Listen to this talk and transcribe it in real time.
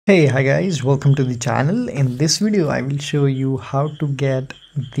Hey, hi guys, welcome to the channel. In this video, I will show you how to get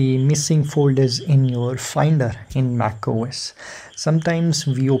the missing folders in your Finder in macOS. Sometimes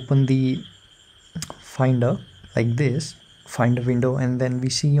we open the Finder like this, Finder window, and then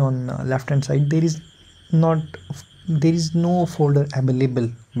we see on left hand side not there is no folder available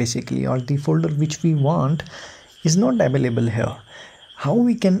basically, or the folder which we want is not available here. How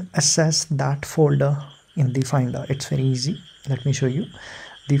we can access that folder in the Finder? It's very easy. Let me show you.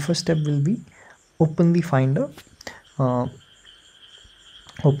 The first step will be open the Finder. uh,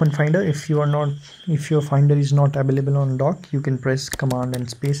 Open Finder. If your Finder is not available on dock, you can press command and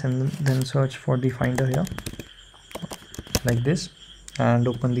space and then search for the Finder here like this and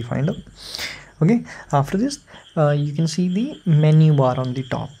open the Finder. Okay, after this you can see the menu bar on the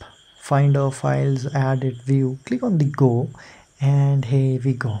top: Finder, files, added, view. Click on the go, and here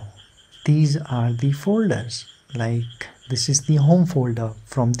we go. These are the folders. Like, this is the home folder.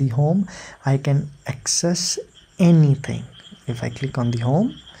 From the home I can access anything. If I click on the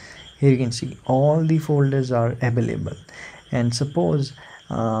home, here you can see all the folders are available. And suppose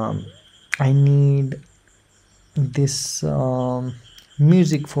I need this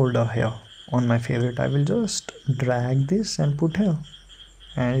music folder here on my favorite, I will just drag this and put here,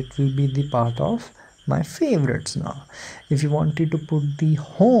 and it will be the part of my favorites. Now if you wanted to put the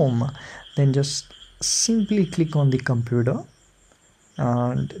home, then just simply click on the computer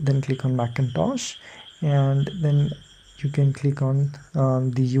and then click on Macintosh, and then you can click on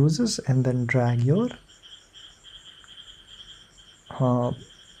the users and then drag your uh,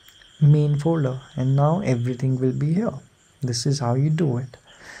 main folder, and now everything will be here. This is how you do it.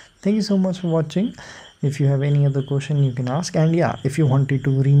 Thank you so much for watching. If you have any other question, you can ask. And yeah, if you wanted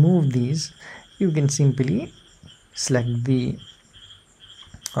to remove these, you can simply select the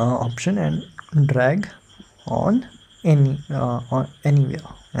option and drag on anywhere,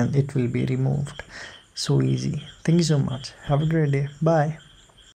 and it will be removed. So easy. Thank you so much. Have a great day. Bye.